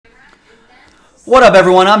What up,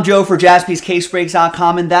 everyone? I'm Joe for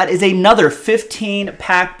JaspysCaseBreaks.com, and that is another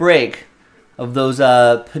 15-pack break of those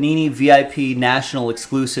Panini VIP National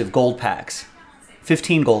Exclusive Gold Packs.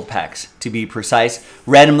 15 gold packs, to be precise.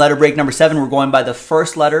 Random letter break number 7. We're going by the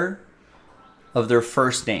first letter of their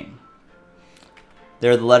first name.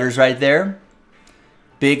 There are the letters right there.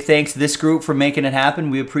 Big thanks to this group for making it happen.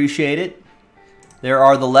 We appreciate it. There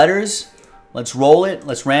are the letters. Let's roll it.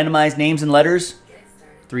 Let's randomize names and letters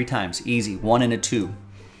 3 times. Easy. 1 and a 2.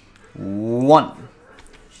 1,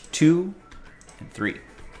 2, and 3.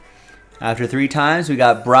 After 3 times, we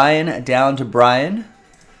got Brian down to Brian.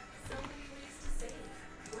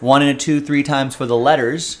 1 and a 2, 3 times for the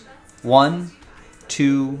letters. 1,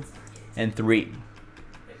 2, and 3.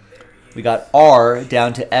 We got R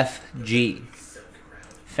down to FG.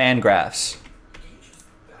 Fangraphs.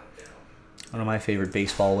 One of my favorite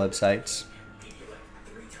baseball websites.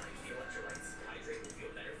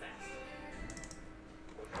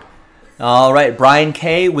 All right, Brian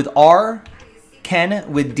K with R,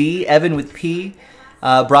 Ken with D, Evan with P,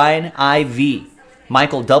 Brian IV,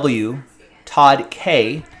 Michael W, Todd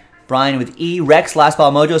K, Brian with E, Rex, Last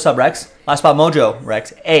Ball Mojo, sub Rex, Last Ball Mojo,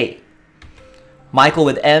 Rex, A, Michael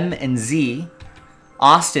with M and Z,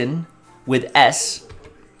 Austin with S,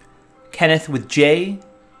 Kenneth with J,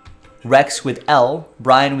 Rex with L,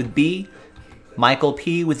 Brian with B, Michael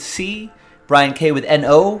P with C, Brian K with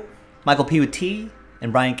NO, Michael P with T,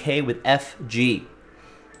 and Brian K with FG.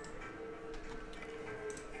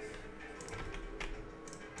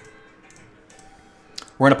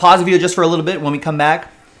 We're going to pause the video just for a little bit. When we come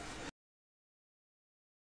back,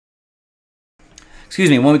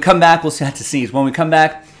 when we come back, we'll see, have to sneeze. When we come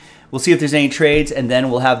back, we'll see if there's any trades, and then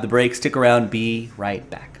we'll have the break. Stick around. Be right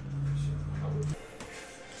back.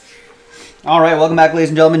 All right, welcome back, ladies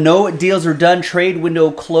and gentlemen. No deals are done. Trade window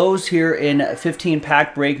closed here in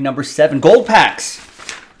 15-pack break number 7. Gold packs.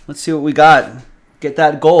 Let's see what we got. Get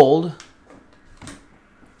that gold.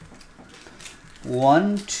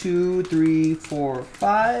 1, 2, 3, 4,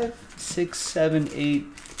 5, 6, 7, 8,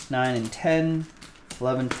 9, and 10,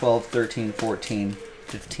 11, 12, 13, 14,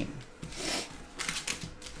 15.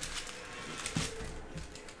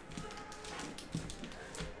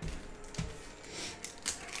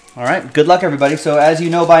 All right, good luck, everybody. So as you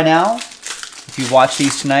know by now, if you've watched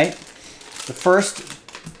these tonight, the first,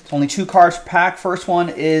 only 2 cards per pack. First one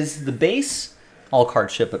is the base, all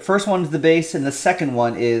cards ship, but first one is the base, and the second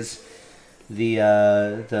one is the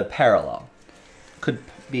parallel. Could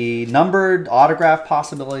be numbered, autograph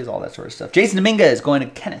possibilities, all that sort of stuff. Jason Dominguez going to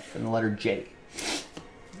Kenneth in the letter J.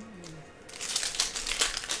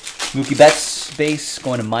 Mookie Betts base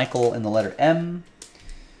going to Michael in the letter M.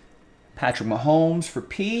 Patrick Mahomes for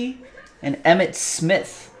P, and Emmitt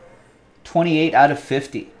Smith, 28 out of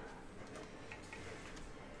 50.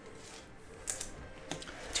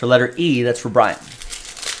 For letter E, that's for Brian.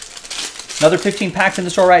 Another 15 packs in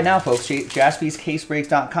the store right now, folks.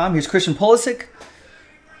 JaspysCaseBreaks.com. Here's Christian Pulisic.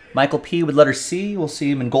 Michael P with letter C. We'll see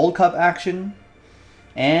him in Gold Cup action.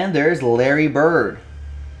 And there's Larry Bird.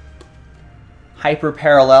 Hyper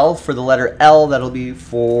parallel for the letter L. That'll be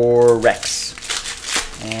for Rex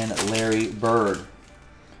and Larry Bird.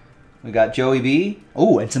 We got Joey B.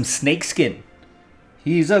 Oh, and some snakeskin.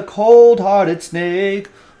 He's a cold-hearted snake.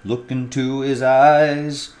 Look into his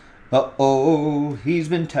eyes. Uh-oh, he's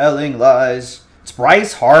been telling lies. It's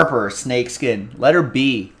Bryce Harper, snakeskin. Letter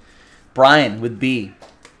B. Brian with B.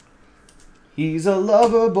 He's a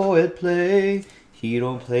lover boy at play. He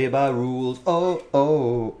don't play by rules.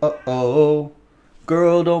 Oh, uh-oh.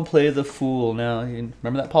 Girl, don't play the fool. Now,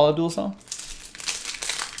 remember that Paula Abdul song?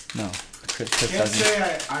 No. Chris can't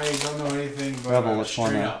say I don't know anything, but Rebel, which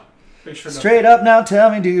one? Straight up now, tell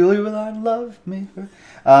me, do you really love me?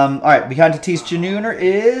 All right, behind Tatis Jr.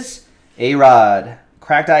 is A-Rod.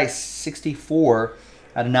 Cracked Ice, 64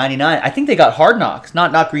 out of 99. I think they got Hard Knocks.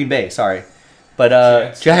 Not Green Bay, sorry.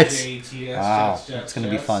 But Jets. Wow, it's going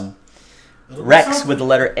to be fun. Rex with the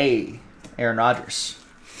letter A. Aaron Rodgers.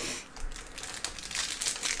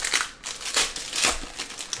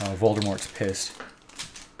 Oh, Voldemort's pissed.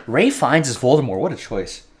 Ray Fiennes is Voldemort. What a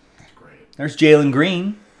choice. Great. There's Jalen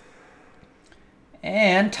Green.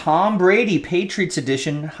 And Tom Brady, Patriots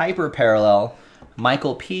edition, hyper parallel.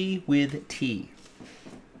 Michael P with T.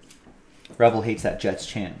 Rebel hates that Jets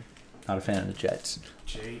chant. Not a fan of the Jets.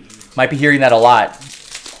 Might be hearing that a lot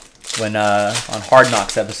when on Hard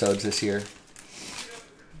Knocks episodes this year.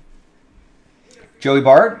 Joey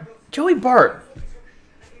Bart. Joey Bart.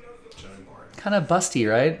 Kind of busty,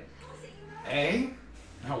 right? A?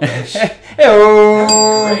 I wish.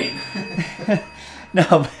 Great.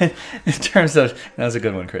 No, but in terms of... That was a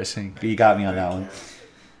good one, Chris. You got me on that one.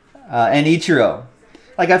 And Ichiro.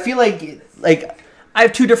 Like, I feel like I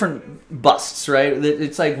have two different busts, right?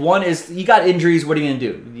 It's like, one is you got injuries. What are you gonna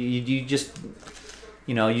do? You just,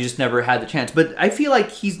 you just never had the chance. But I feel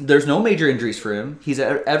like there's no major injuries for him. He's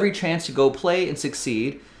at every chance to go play and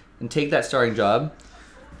succeed and take that starting job,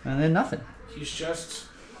 and then nothing. He's just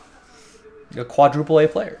a quadruple A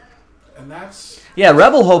player. And that's... Yeah,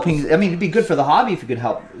 Rebel hoping... I mean, it'd be good for the hobby if you could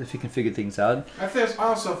help, if you can figure things out. I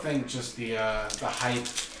also think just the hype.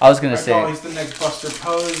 I was going to say... Oh, he's the next Buster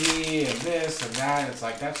Posey and this and that. It's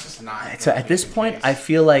like, that's just not... So at this point, I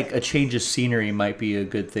feel like a change of scenery might be a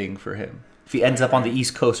good thing for him. If he ends up on the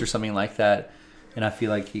East Coast or something like that, and I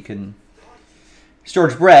feel like he can...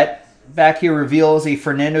 George Brett, back here, reveals a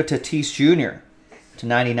Fernando Tatis Jr. to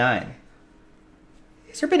 99.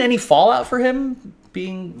 Has there been any fallout for him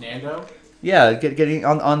being... Nando? Yeah, getting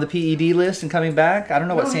on the PED list and coming back. I don't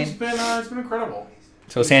know what San... it's been incredible.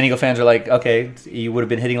 So San Diego fans are like, okay, you would have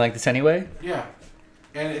been hitting like this anyway? Yeah.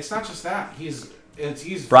 And it's not just that. He's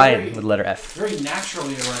Brian with letter F. Very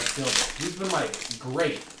naturally a right fielder. He's been like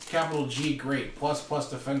great. Capital G, great. Plus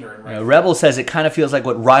defender in right field. Rebel says it kind of feels like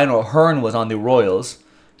what Ryan O'Hearn was on the Royals.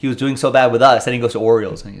 He was doing so bad with us, then he goes to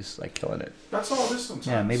Orioles and he's like killing it. That's all it is sometimes.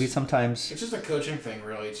 Yeah, maybe sometimes. It's just a coaching thing,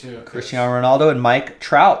 really, too. Cristiano Ronaldo and Mike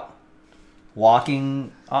Trout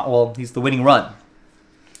walking. Well, he's the winning run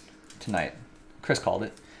tonight. Chris called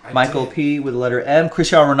it. Michael P with the letter M.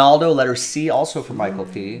 Cristiano Ronaldo, letter C, also for Michael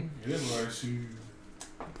P.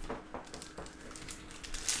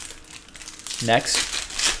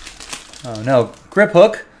 Next. Oh no, grip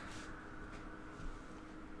hook.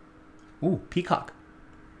 Ooh, Peacock.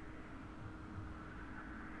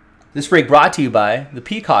 This break brought to you by the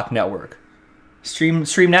Peacock Network. Stream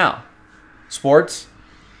now. Sports,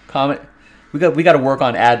 comment. We got to work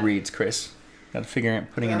on ad reads, Chris. Got to figure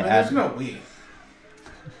out putting in ad. There's no we.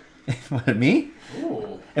 What, me?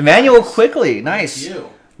 Ooh. Emmanuel Quickly, nice. You.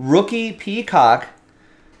 Rookie Peacock.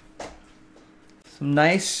 Some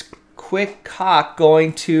nice quick cock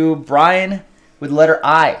going to Brian with letter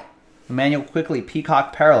I. Emmanuel Quickly,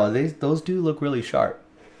 Peacock parallel. Those do look really sharp.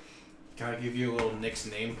 Can I give you a little Knicks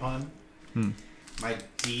name pun? My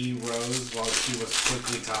D rose while she was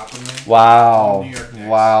quickly topping me. Wow.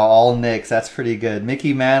 Wow, all Knicks. That's pretty good.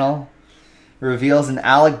 Mickey Mantle reveals an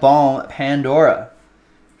Alec Bohm Pandora.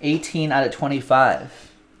 18 out of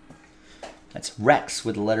 25. That's Rex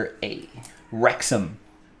with the letter A. Wrexham.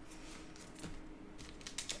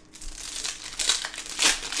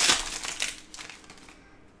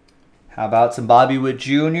 How about some Bobby Witt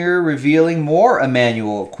Jr. revealing more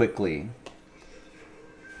Emmanuel Quickly.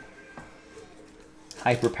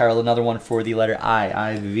 Hyper Parallel, another one for the letter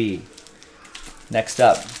I, IV. Next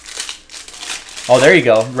up. Oh, there you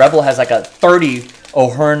go. Rebel has like a 30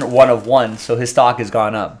 O'Hearn 1 of 1, so his stock has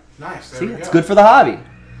gone up. Nice. See, it's good for the hobby.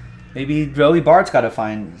 Maybe Joey Bart's got to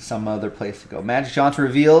find some other place to go. Magic Johnson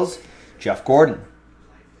reveals Jeff Gordon.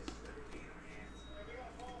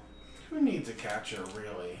 Who needs a catcher,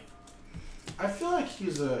 really? I feel like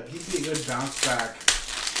he'd be a good bounce back.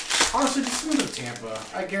 Honestly, just send him to Tampa.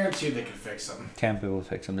 I guarantee they can fix him. Tampa will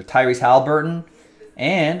fix him. The Tyrese Halliburton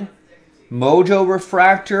and Mojo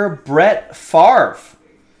Refractor Brett Favre.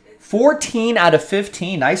 14 out of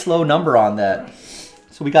 15. Nice low number on that.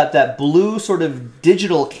 So we got that blue sort of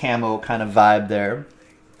digital camo kind of vibe there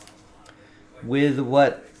with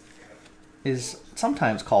what is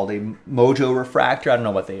sometimes called a Mojo Refractor. I don't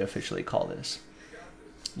know what they officially call this.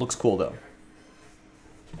 Looks cool, though.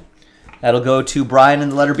 That'll go to Brian in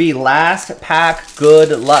the letter B. Last pack.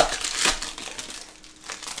 Good luck.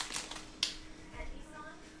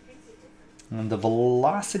 And the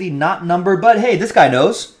velocity not numbered, but hey, this guy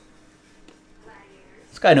knows.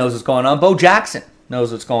 This guy knows what's going on. Bo Jackson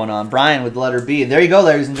knows what's going on. Brian with the letter B. And there you go,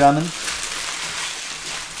 ladies and gentlemen.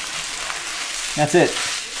 That's it.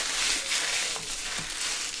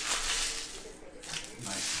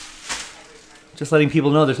 Just letting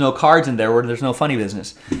people know there's no cards in there where there's no funny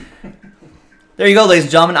business. There you go, ladies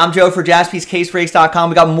and gentlemen. I'm Joe for JaspysCaseBreaks.com.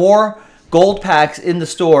 We got more gold packs in the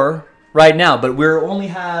store right now, but we only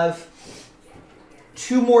have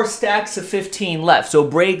 2 more stacks of 15 left. So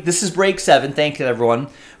this is break 7. Thank you, everyone.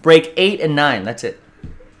 Break 8 and 9. That's it.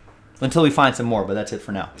 Until we find some more, but that's it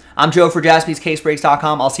for now. I'm Joe for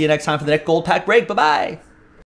JaspysCaseBreaks.com. I'll see you next time for the next gold pack break. Bye-bye.